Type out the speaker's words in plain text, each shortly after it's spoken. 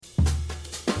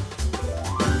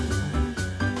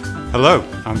Hello,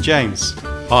 I'm James.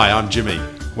 Hi, I'm Jimmy.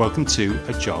 Welcome to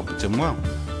A Job Done Well.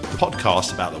 The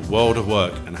podcast about the world of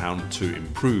work and how to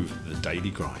improve the daily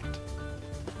grind.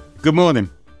 Good morning.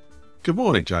 Good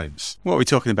morning, James. What are we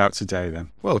talking about today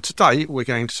then? Well, today we're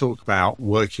going to talk about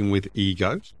working with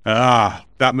ego.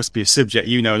 That must be a subject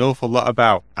you know an awful lot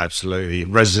about. Absolutely,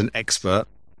 resident expert.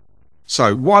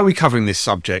 So, why are we covering this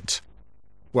subject?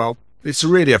 Well, it's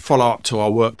really a follow-up to our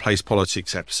workplace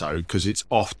politics episode because it's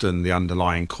often the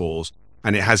underlying cause,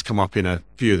 and it has come up in a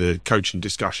few of the coaching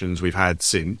discussions we've had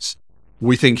since.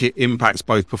 We think it impacts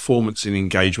both performance and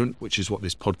engagement, which is what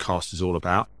this podcast is all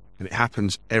about, and it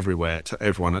happens everywhere to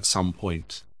everyone at some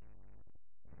point.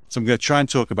 So I'm going to try and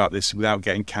talk about this without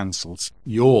getting cancelled.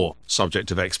 Your subject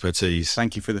of expertise.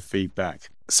 Thank you for the feedback.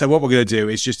 So what we're going to do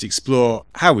is just explore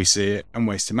how we see it and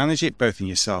ways to manage it, both in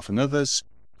yourself and others.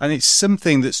 And it's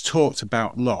something that's talked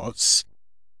about lots,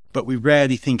 but we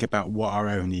rarely think about what our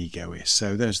own ego is.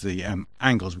 So those are the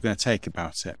angles we're going to take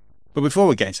about it. But before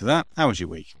we get into that, how was your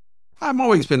week? My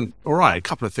week's been all right. A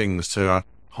couple of things to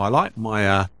highlight.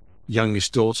 My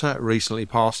youngest daughter recently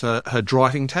passed her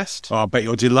driving test. Oh, I bet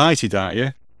you're delighted, aren't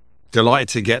you? Delighted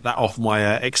to get that off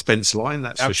my expense line,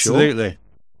 that's for sure. Absolutely.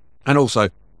 And also,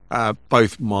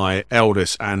 both my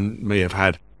eldest and me have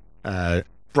had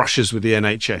brushes with the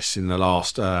NHS in the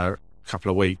last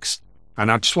couple of weeks. And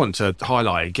I just want to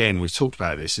highlight again, we've talked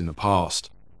about this in the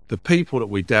past, the people that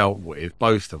we dealt with,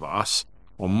 both of us,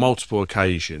 on multiple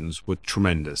occasions were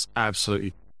tremendous,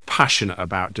 absolutely passionate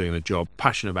about doing the job,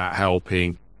 passionate about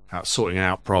helping, about sorting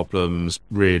out problems,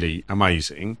 really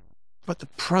amazing. But the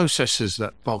processes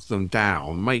that bog them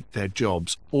down make their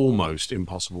jobs almost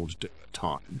impossible to do at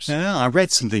times. Yeah, I read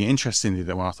something interestingly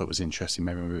that I thought was interesting,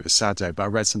 maybe it was sad, but I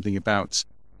read something about,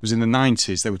 it was in the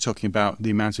 90s, they were talking about the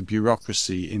amount of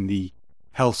bureaucracy in the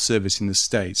health service in the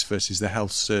States versus the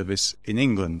health service in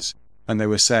England. And they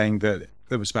were saying that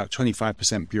there was about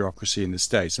 25% bureaucracy in the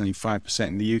States, only 5%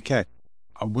 in the UK.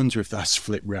 I wonder if that's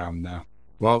flipped round now.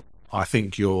 Well, I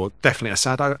think you're definitely a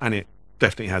sado, and it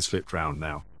definitely has flipped round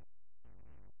now.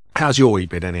 How's your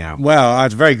week been anyhow? Well, I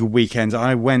had a very good weekend.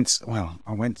 I went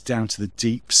down to the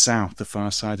deep south, the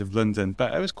far side of London,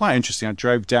 but it was quite interesting. I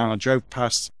drove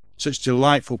past such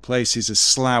delightful places as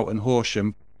Slough and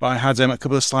Horsham, but I had a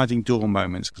couple of sliding door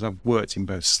moments because I've worked in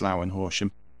both Slough and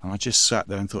Horsham, and I just sat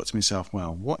there and thought to myself,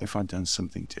 well, what if I'd done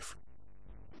something different?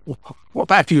 What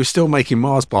about if you were still making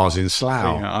Mars bars in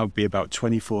Slough? I would be about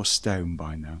 24 stone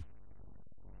by now.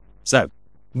 So,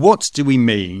 what do we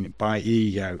mean by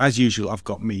ego? As usual, I've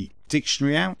got my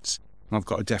dictionary out, and I've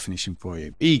got a definition for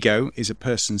you. Ego is a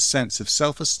person's sense of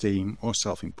self-esteem or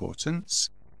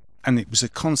self-importance, and it was a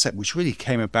concept which really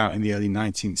came about in the early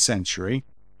 19th century,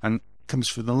 and comes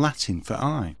from the Latin for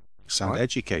I. Sound right.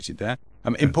 Educated there.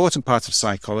 Important part of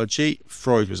psychology.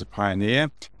 Freud was a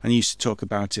pioneer and he used to talk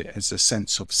about it as a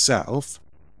sense of self.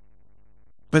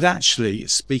 But actually,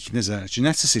 speaking as a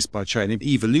geneticist by training,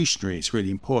 evolutionary, it's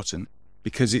really important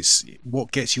because it's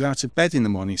what gets you out of bed in the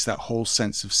morning. It's that whole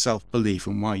sense of self-belief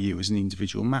and why you as an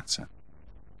individual matter.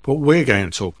 What we're going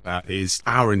to talk about is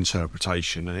our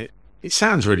interpretation, and it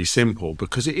sounds really simple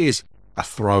because it is a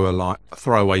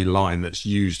throwaway line that's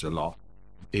used a lot.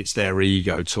 It's their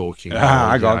ego talking.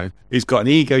 He's got an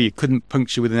ego you couldn't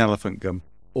puncture with an elephant gum.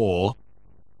 Or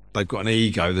they've got an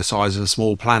ego the size of a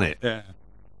small planet. Yeah.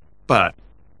 But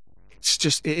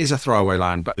it is a throwaway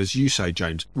line. But as you say,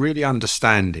 James, really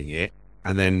understanding it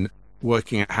and then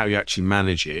working out how you actually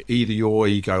manage it, either your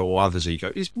ego or others'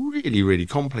 ego, is really, really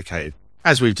complicated.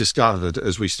 As we've discovered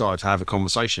as we started to have a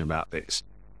conversation about this,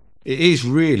 it is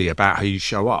really about how you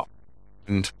show up.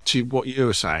 And to what you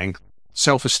were saying,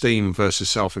 self-esteem versus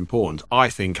self-importance, I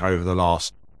think over the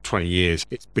last 20 years,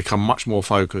 it's become much more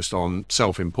focused on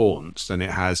self-importance than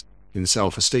it has in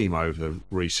self-esteem over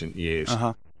recent years.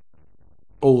 Uh-huh.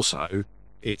 Also,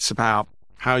 it's about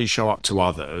how you show up to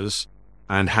others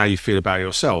and how you feel about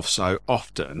yourself. So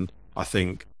often, I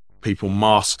think people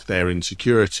mask their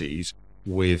insecurities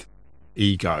with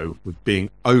ego, with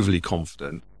being overly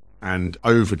confident and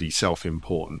overly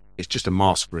self-important. It's just a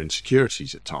mask for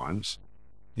insecurities at times.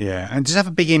 Yeah, and does have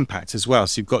a big impact as well.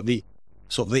 So you've got the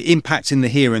sort of the impact in the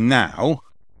here and now,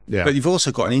 but you've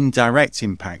also got an indirect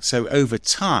impact. So over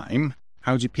time,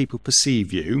 how do people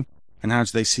perceive you and how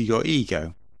do they see your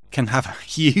ego can have a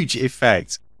huge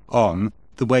effect on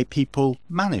the way people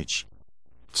manage.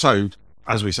 So,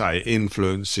 as we say, it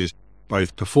influences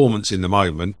both performance in the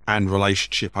moment and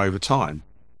relationship over time.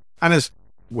 And as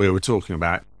we were talking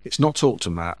about, it's not talked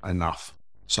about enough.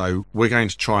 So we're going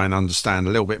to try and understand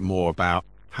a little bit more about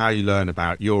how you learn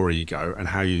about your ego and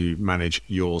how you manage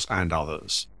yours and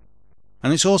others.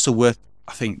 And it's also worth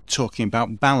I think, talking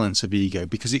about balance of ego,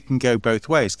 because it can go both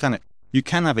ways. You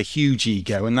can have a huge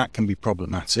ego and that can be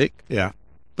problematic. Yeah.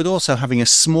 But also having a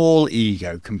small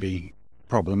ego can be a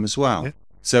problem as well. Yeah.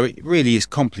 So it really is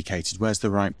complicated. Where's the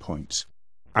right point?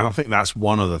 And I think that's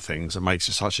one of the things that makes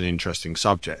it such an interesting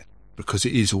subject, because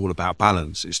it is all about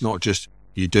balance. It's not just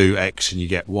you do X and you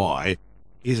get Y. It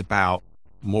is about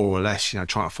more or less, trying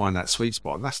to find that sweet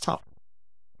spot. And that's tough.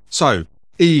 So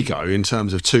ego, in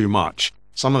terms of too much,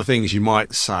 some of the things you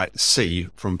might see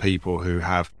from people who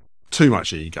have too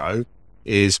much ego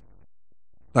is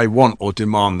they want or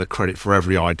demand the credit for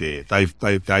every idea.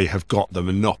 They have got the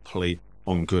monopoly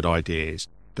on good ideas.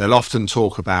 They'll often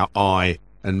talk about I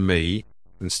and me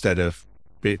instead of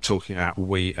talking about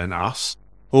we and us.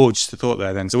 Oh, just a thought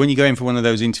there then. So when you go in for one of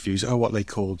those interviews, what they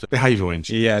called Behavioural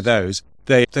interviews. Yeah, those.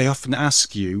 They often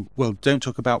ask you, well, don't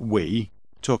talk about we,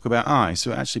 talk about I.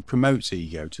 So it actually promotes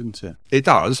ego, doesn't it? It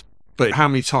does. But how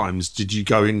many times did you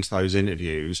go into those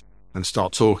interviews and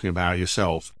start talking about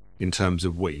yourself in terms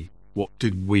of we? What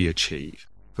did we achieve?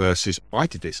 Versus, I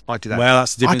did this, I did that. Well,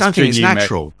 that's the difference. I don't think it's between you,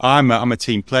 natural. Mate. I'm a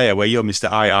team player where you're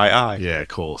Mr. I. Yeah, of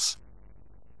course.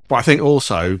 But I think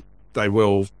also they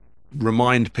will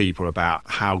remind people about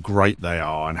how great they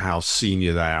are and how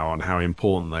senior they are and how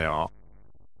important they are.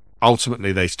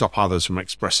 Ultimately, they stop others from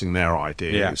expressing their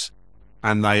ideas. Yeah.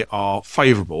 And they are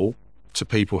favourable to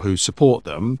people who support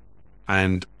them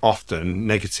and often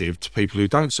negative to people who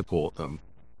don't support them.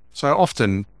 So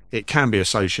often it can be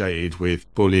associated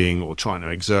with bullying or trying to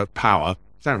exert power.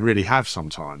 They don't really have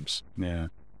sometimes. Yeah.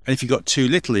 And if you've got too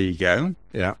little ego,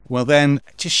 yeah, well, then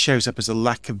it just shows up as a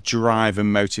lack of drive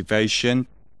and motivation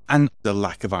and the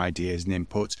lack of ideas and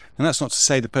input. And that's not to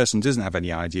say the person doesn't have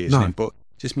any ideas and input.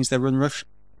 It just means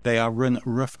they are run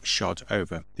roughshod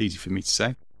over. Easy for me to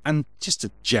say. And just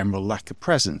a general lack of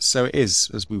presence. So it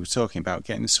is, as we were talking about,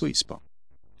 getting the sweet spot.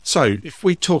 So if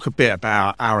we talk a bit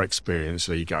about our experience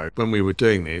of ego, when we were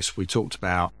doing this, we talked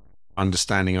about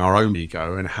understanding our own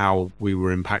ego and how we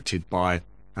were impacted by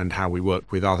and how we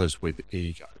work with others with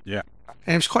ego. Yeah.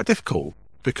 And it was quite difficult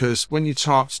because when you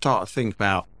start to think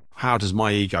about how does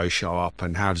my ego show up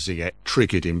and how does it get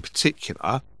triggered in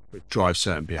particular, which drives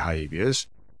certain behaviours,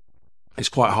 it's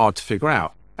quite hard to figure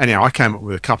out. Anyhow, I came up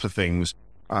with a couple of things.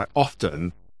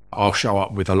 Often I'll show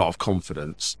up with a lot of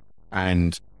confidence,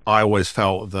 and I always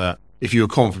felt that if you were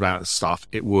confident about stuff,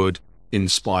 it would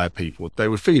inspire people. They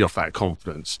would feed off that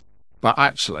confidence. But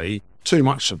actually, too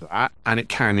much of that, and it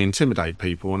can intimidate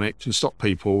people, and it can stop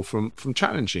people from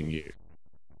challenging you.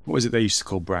 What was it they used to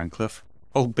call Brian Clough?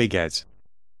 Old Big Ed.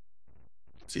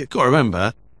 So you've got to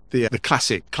remember the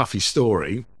classic Cloughy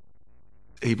story.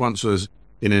 He once was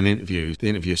in an interview. The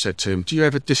interviewer said to him, "Do you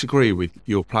ever disagree with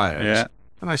your players?" Yeah.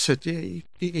 And I said, "Yeah."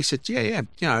 He said,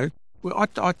 "Yeah. Well,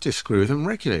 I disagree with them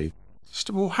regularly." I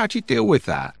said, "Well, how do you deal with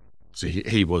that?" So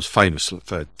he was famous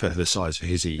for the size of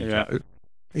his ego. Yeah.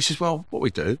 He says, "Well, what we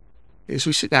do is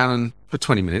we sit down for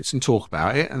 20 minutes and talk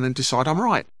about it and then decide I'm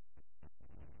right."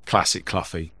 Classic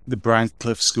Cloughy. The Brian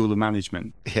Clough School of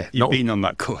Management. Yeah. You've been on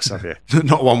that course, have you?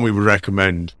 Not one we would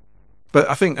recommend. But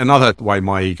I think another way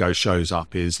my ego shows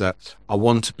up is that I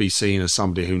want to be seen as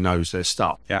somebody who knows their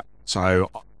stuff. Yeah. So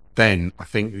then I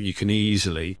think you can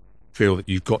easily feel that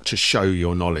you've got to show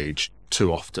your knowledge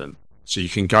too often. So you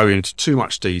can go into too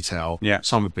much detail. Yeah.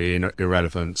 Some of it being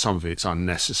irrelevant, some of it's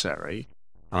unnecessary.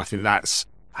 And I think that's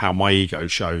how my ego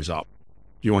shows up.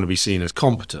 You want to be seen as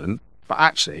competent, but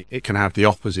actually it can have the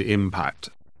opposite impact.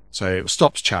 So it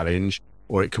stops challenge,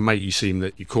 or it can make you seem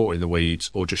that you're caught in the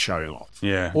weeds or just showing off.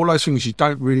 Yeah. All those things you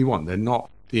don't really want. They're not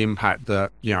the impact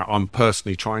that, I'm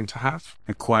personally trying to have.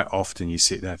 And quite often you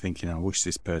sit there thinking, I wish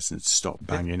this person had stopped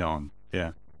banging on.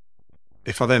 Yeah.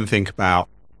 If I then think about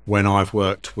when I've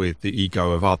worked with the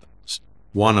ego of others,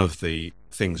 one of the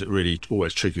things that really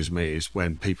always triggers me is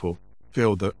when people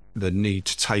feel the need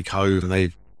to take over, and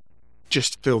they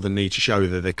just feel the need to show that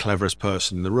they're the cleverest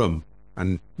person in the room.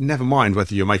 And never mind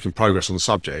whether you're making progress on the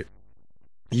subject,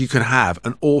 you can have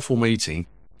an awful meeting,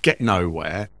 get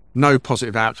nowhere, no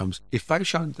positive outcomes. If they've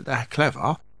shown that they're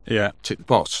clever, yeah, tick the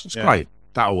box. It's great.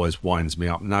 That always winds me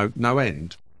up. No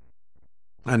end.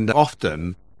 And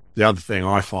often the other thing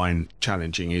I find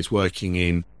challenging is working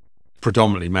in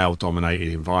predominantly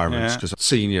male-dominated environments, because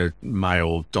senior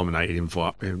male-dominated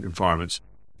environments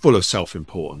full of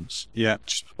self-importance. Yeah.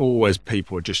 Just always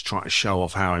people are just trying to show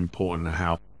off how important and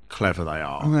how clever they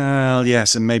are. Well,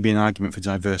 yes, and maybe an argument for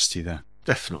diversity there.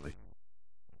 Definitely.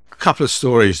 A couple of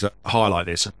stories that highlight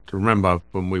this. I remember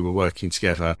when we were working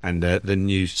together and the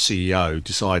new CEO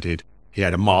decided he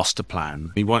had a master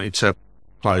plan. He wanted to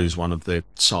close one of the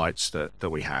sites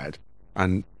that we had.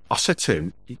 And I said to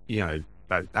him,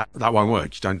 that won't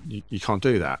work. You can't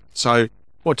do that. So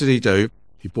what did he do?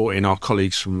 He brought in our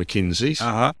colleagues from McKinsey's.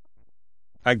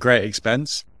 At great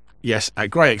expense. Yes, at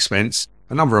great expense.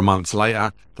 A number of months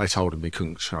later, they told him he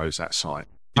couldn't close that site.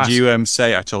 Did you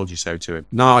say I told you so to him?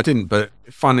 No, I didn't. But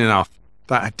fun enough,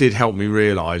 that did help me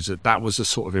realise that was the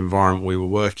sort of environment we were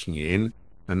working in,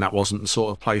 and that wasn't the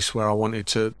sort of place where I wanted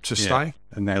to stay.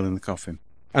 A nail in the coffin.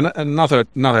 And another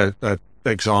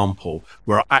example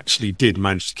where I actually did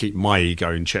manage to keep my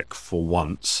ego in check for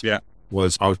once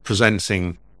was I was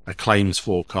presenting a claims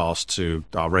forecast to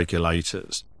our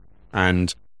regulators,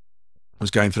 and I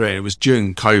was going through it. It was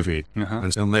during COVID,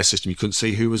 and on their system you couldn't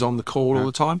see who was on the call all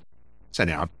the time. So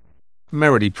anyhow, I'm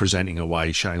merrily presenting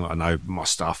away, showing that I know my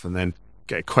stuff, and then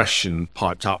get a question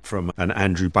piped up from an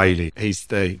Andrew Bailey. He's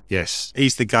the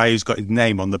guy who's got his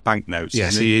name on the banknotes.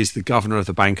 Yes, he is the governor of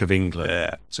the Bank of England.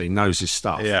 Yeah. So he knows his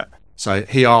stuff. Yeah. So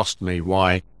he asked me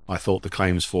why I thought the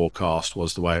claims forecast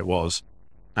was the way it was,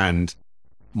 and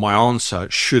my answer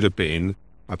should have been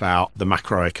about the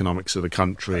macroeconomics of the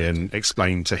country and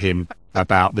explain to him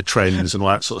about the trends and all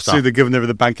that sort of stuff. To the governor of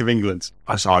the Bank of England.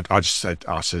 I just said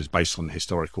it's based on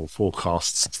historical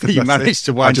forecasts. You managed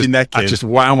to wind your neck in. I just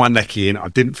wound my neck in. I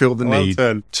didn't feel the need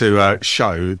to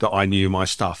show that I knew my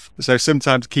stuff. So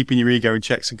sometimes keeping your ego in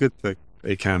check's a good thing.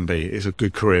 It can be. It's a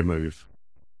good career move.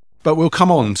 But we'll come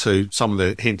on to some of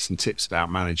the hints and tips about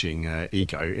managing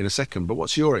ego in a second. But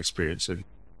what's your experience of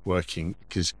working?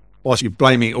 Because whilst you're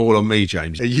blaming it all on me,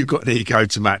 James, you've got an ego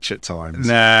to match at times.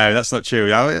 No, that's not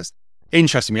true. It's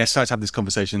interesting. I started to have this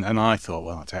conversation and I thought,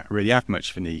 well, I don't really have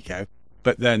much of an ego.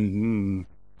 But then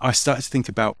I started to think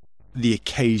about the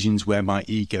occasions where my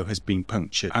ego has been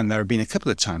punctured. And there have been a couple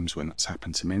of times when that's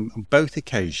happened to me. And on both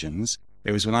occasions,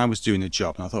 it was when I was doing a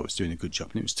job and I thought I was doing a good job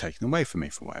and it was taken away from me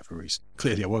for whatever reason.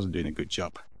 Clearly, I wasn't doing a good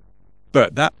job.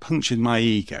 But that punctured my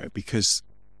ego because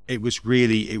it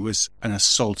was an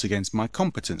assault against my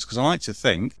competence. Because I like to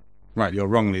think, rightly or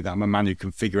wrongly, that I'm a man who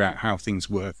can figure out how things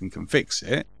work and can fix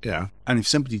it. Yeah. And if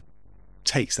somebody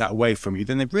takes that away from you,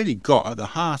 then they've really got at the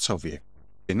heart of you.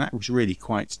 And that was really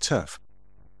quite tough.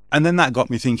 And then that got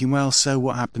me thinking, well, so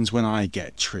what happens when I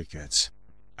get triggered?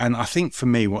 And I think for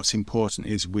me, what's important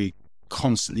is we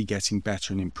constantly getting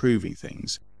better and improving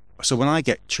things. So when I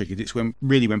get triggered, it's when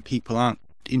people aren't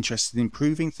interested in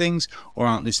improving things or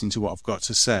aren't listening to what I've got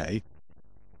to say.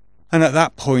 And at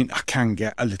that point, I can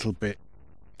get a little bit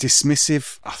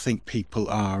dismissive. I think people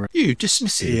are... You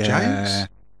dismissive, James?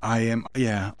 I am,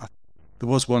 yeah. There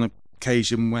was one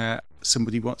occasion where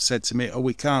somebody once said to me, oh,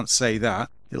 we can't say that.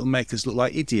 It'll make us look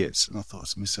like idiots. And I thought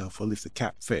to myself, well, if the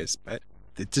cap fits, but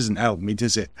it doesn't help me,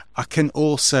 does it? I can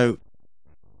also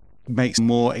make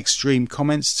more extreme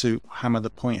comments to hammer the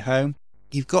point home.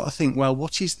 You've got to think, well,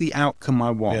 what is the outcome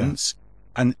I want?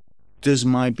 Yeah. And does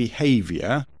my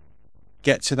behaviour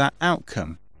get to that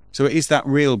outcome? So it is that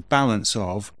real balance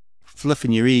of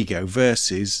fluffing your ego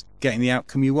versus getting the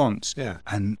outcome you want. Yeah.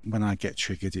 And when I get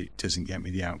triggered, it doesn't get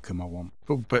me the outcome I want.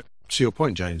 But to your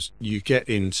point, James, you get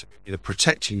into either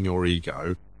protecting your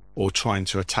ego or trying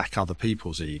to attack other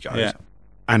people's egos. Yeah.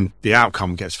 And the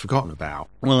outcome gets forgotten about.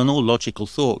 Well, and all logical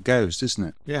thought goes, doesn't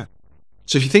it? Yeah.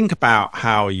 So if you think about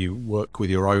how you work with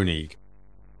your own ego,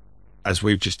 as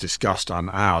we've just discussed on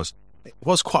ours, it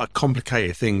was quite a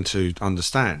complicated thing to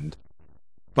understand.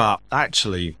 But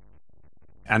actually,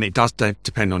 and it does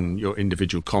depend on your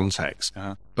individual context,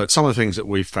 but some of the things that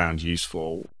we've found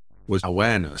useful was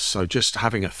awareness. So just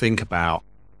having a think about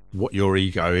what your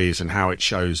ego is and how it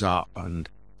shows up, and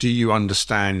do you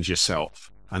understand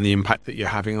yourself and the impact that you're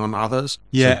having on others?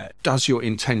 Yeah. So does your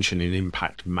intention and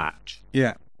impact match?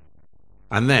 Yeah.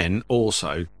 And then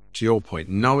also, to your point,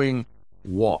 knowing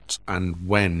what and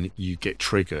when you get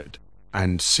triggered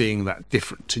and seeing that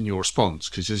difference in your response.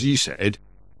 Because as you said,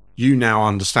 you now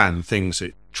understand things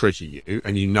that trigger you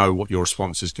and you know what your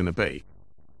response is going to be.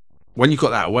 When you've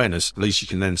got that awareness, at least you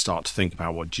can then start to think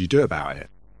about what do you do about it.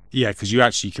 Yeah, because you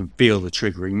actually can feel the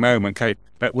triggering moment. Okay,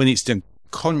 but when it's done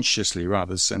consciously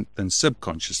rather than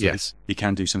subconsciously, yes, you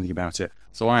can do something about it.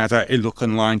 So I had a look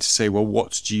online to say, well,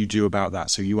 what do you do about that?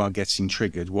 So you are getting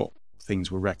triggered. What things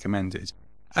were recommended?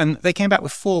 And they came back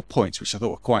with 4 points, which I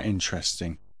thought were quite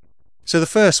interesting. So the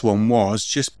first one was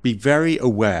just be very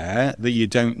aware that you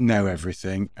don't know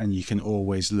everything and you can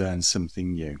always learn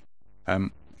something new. I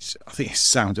think it's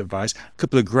sound advice. A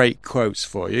couple of great quotes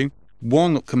for you.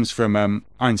 One comes from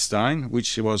Einstein,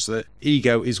 which was that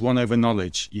ego is one over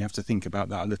knowledge. You have to think about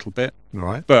that a little bit.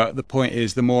 Right. But the point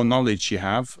is, the more knowledge you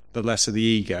have, the less of the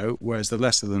ego, whereas the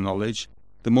less of the knowledge,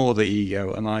 the more the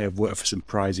ego. And I have worked for some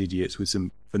prize idiots with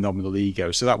some phenomenal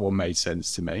ego, so that one made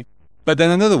sense to me. But then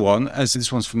another one, as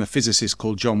this one's from a physicist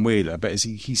called John Wheeler, but as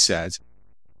he said,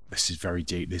 this is very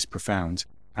deep, this is profound.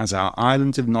 As our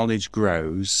island of knowledge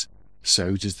grows,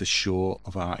 so does the shore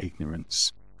of our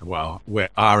ignorance. Well, where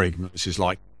our ignorance is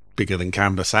like bigger than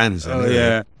Canberra Sands. Then, isn't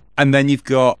it? And then you've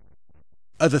got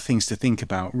other things to think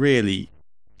about, really.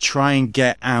 Try and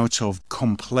get out of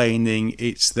complaining,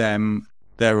 it's them,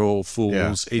 they're all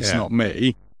fools, it's not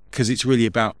me, because it's really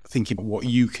about thinking about what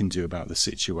you can do about the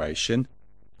situation,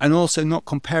 and also not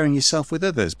comparing yourself with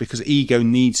others, because ego you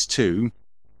need to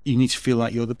feel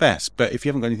like you're the best. But if you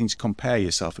haven't got anything to compare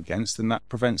yourself against, then that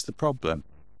prevents the problem.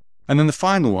 And then the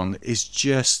final one is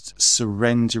just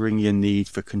surrendering your need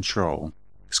for control.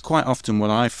 Because quite often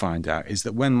what I find out is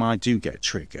that when I do get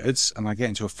triggered and I get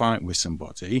into a fight with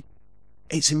somebody,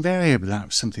 it's invariably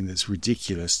about something that's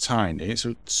ridiculous, tiny. It's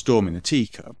a storm in a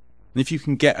teacup. And if you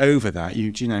can get over that,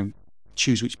 you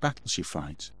choose which battles you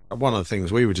fight. One of the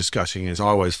things we were discussing is I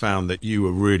always found that you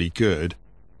were really good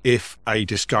if a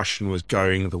discussion was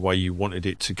going the way you wanted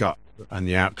it to go and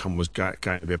the outcome was going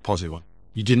to be a positive one.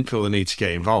 You didn't feel the need to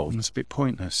get involved. It's a bit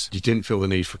pointless. You didn't feel the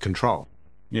need for control.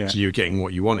 Yeah. So you were getting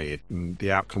what you wanted and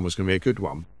the outcome was going to be a good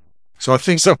one. So I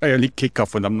think... So I only kick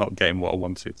off when I'm not getting what I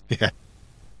wanted. Yeah.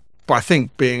 But I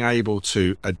think being able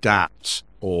to adapt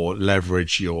or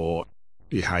leverage your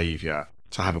behaviour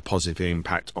to have a positive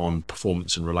impact on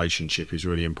performance and relationship is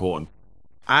really important.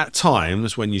 At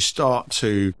times when you start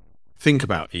to think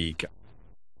about ego,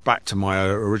 back to my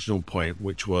original point,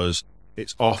 which was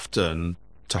it's often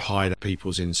to hide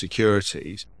people's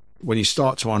insecurities. When you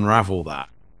start to unravel that,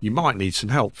 you might need some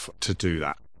help to do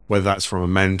that, whether that's from a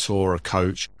mentor, a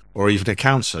coach, or even a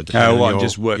counsellor.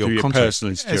 Just work through your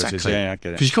personal insecurities. Exactly. Yeah, I get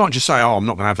it. Because you can't just say, I'm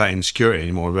not going to have that insecurity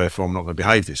anymore, therefore I'm not going to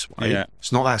behave this way. Yeah.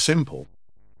 It's not that simple.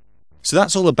 So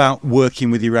that's all about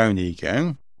working with your own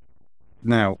ego.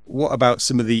 Now, what about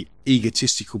some of the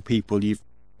egotistical people you've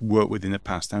worked with in the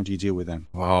past? How do you deal with them?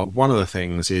 Well, one of the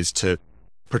things is to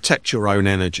protect your own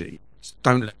energy.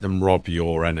 Don't let them rob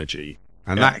your energy.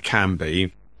 And that can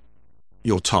be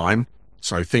your time.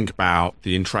 So think about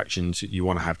the interactions that you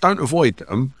want to have. Don't avoid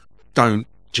them. Don't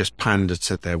just pander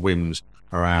to their whims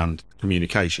around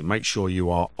communication. Make sure you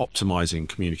are optimizing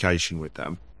communication with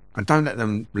them. And don't let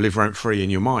them live rent free in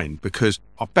your mind, because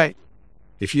I bet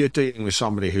if you're dealing with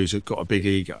somebody who's got a big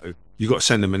ego, you've got to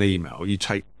send them an email. You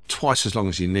take twice as long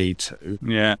as you need to.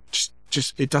 Yeah.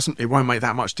 It won't make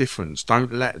that much difference.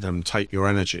 Don't let them take your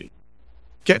energy.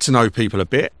 Get to know people a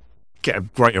bit, get a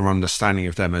greater understanding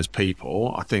of them as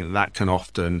people. I think that can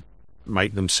often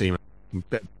make them seem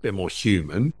a bit more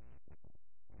human.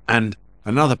 And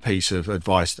another piece of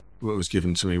advice that was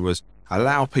given to me was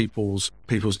allow people's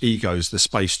egos the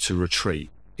space to retreat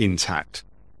intact.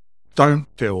 Don't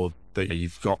feel that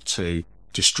you've got to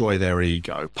destroy their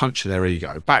ego, puncture their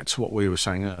ego. Back to what we were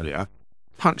saying earlier,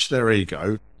 punch their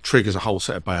ego triggers a whole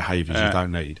set of behaviours you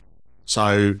don't need.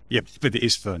 So yeah, but it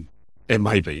is fun. It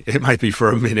may be for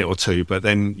a minute or two, but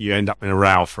then you end up in a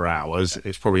row for hours.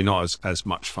 It's probably not as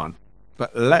much fun.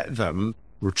 But let them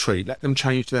retreat, let them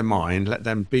change their mind, let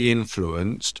them be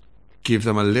influenced, give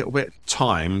them a little bit of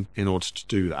time in order to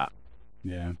do that.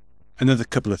 Yeah. Another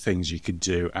couple of things you could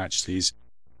do actually is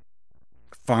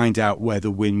find out where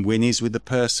the win-win is with the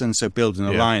person. So build an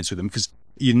alliance with them, because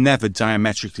you're never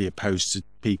diametrically opposed to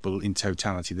people in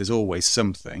totality. There's always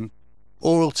something.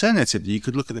 Or alternatively, you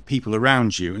could look at the people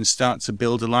around you and start to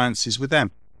build alliances with them.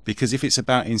 Because if it's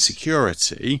about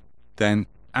insecurity, then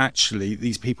actually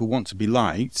these people want to be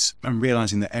liked, and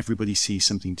realizing that everybody sees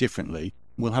something differently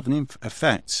will have an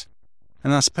effect.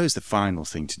 And I suppose the final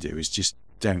thing to do is just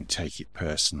don't take it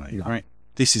personally, right?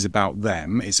 This is about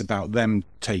them. It's about them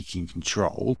taking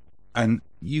control, and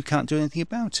you can't do anything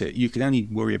about it. You can only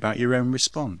worry about your own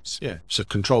response. Yeah, so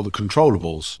control the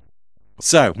controllables.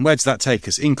 So where does that take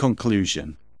us? In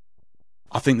conclusion,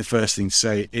 I think the first thing to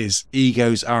say is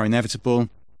egos are inevitable.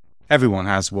 Everyone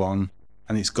has one,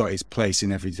 and it's got its place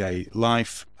in everyday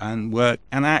life and work.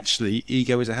 And actually,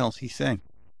 ego is a healthy thing.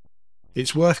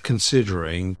 It's worth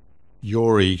considering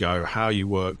your ego, how you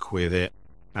work with it,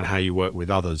 and how you work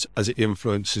with others, as it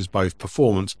influences both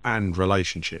performance and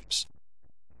relationships.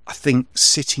 I think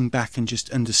sitting back and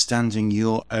just understanding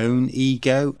your own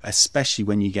ego, especially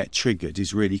when you get triggered,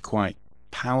 is really quite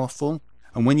powerful.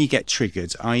 And when you get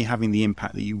triggered, are you having the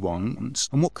impact that you want?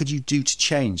 And what could you do to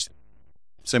change?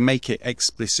 So make it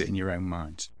explicit in your own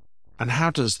mind. And how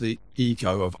does the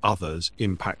ego of others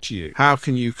impact you? How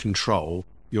can you control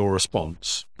your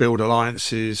response? Build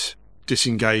alliances,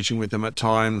 disengaging with them at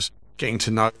times, getting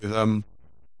to know them.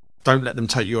 Don't let them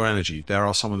take your energy. There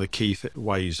are some of the key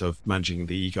ways of managing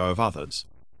the ego of others.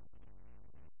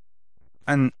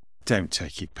 And don't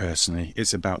take it personally.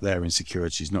 It's about their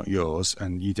insecurities, not yours.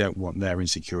 And you don't want their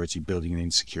insecurity building an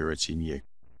insecurity in you.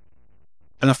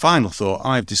 And a final thought,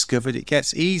 I've discovered it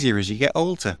gets easier as you get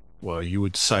older. Well, you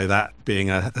would say that being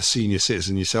a senior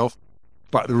citizen yourself.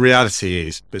 But the reality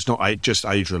is, it's not just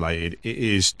age related. It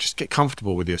is just get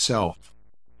comfortable with yourself.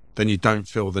 Then you don't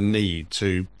feel the need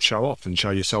to show off and show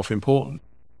yourself important.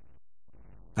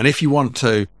 And if you want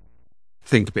to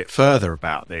think a bit further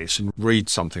about this and read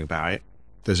something about it,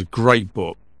 there's a great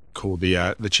book called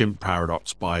The Chimp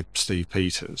Paradox by Steve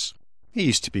Peters. He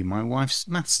used to be my wife's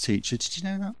maths teacher. Did you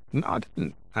know that? No, I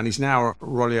didn't. And he's now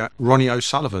Ronnie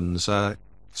O'Sullivan's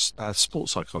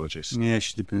sports psychologist. Yeah,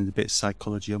 should have been a bit of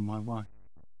psychology on my wife.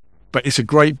 But it's a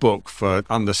great book for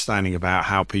understanding about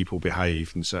how people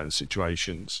behave in certain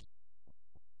situations.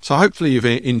 So hopefully you've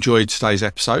enjoyed today's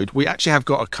episode. We actually have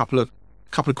got a couple of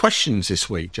questions this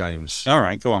week, James. All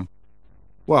right, go on.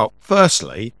 Well,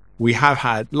 firstly, we have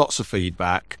had lots of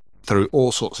feedback through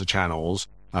all sorts of channels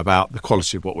about the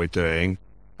quality of what we're doing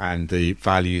and the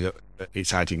value that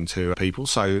it's adding to people.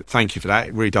 So thank you for that.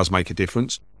 It really does make a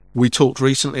difference. We talked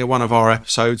recently in one of our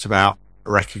episodes about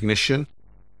recognition.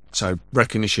 So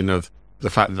recognition of the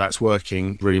fact that that's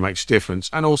working really makes a difference.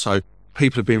 And also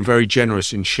people have been very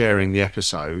generous in sharing the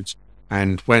episodes.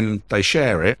 And when they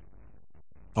share it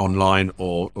online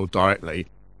or directly,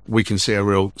 we can see a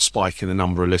real spike in the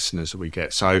number of listeners that we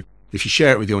get. So if you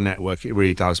share it with your network, it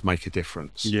really does make a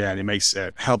difference. Yeah, and it makes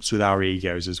helps with our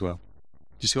egos as well.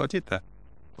 Do you see what I did there?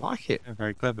 I like it. Yeah,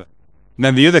 very clever. And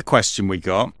then the other question we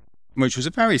got, which was a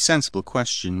very sensible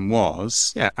question,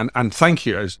 was... Yeah, and thank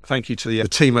you to the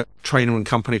team at Trainer and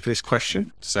Company for this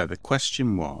question. So the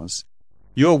question was,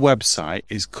 your website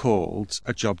is called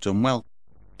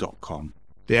ajobdonewell.com.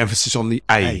 The emphasis on the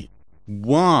A.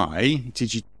 Why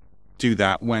did you do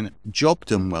that when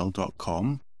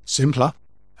jobdonewell.com, simpler,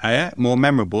 more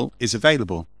memorable, is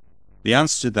available? The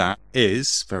answer to that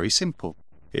is very simple.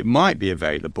 It might be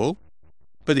available,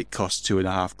 but it costs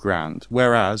 $2,500,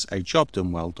 whereas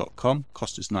ajobdonewell.com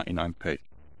cost us 99p.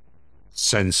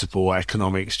 Sensible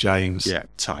economics, James. Yeah,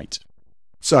 tight.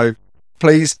 So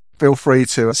please feel free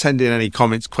to send in any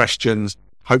comments, questions.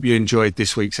 Hope you enjoyed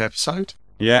this week's episode.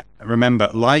 Yeah, remember,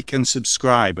 like and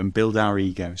subscribe and build our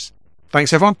egos.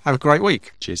 Thanks, everyone. Have a great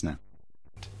week. Cheers now.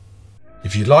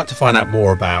 If you'd like to find out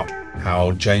more about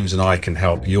how James and I can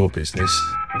help your business,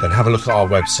 then have a look at our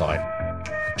website,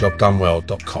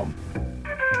 jobdonewell.com.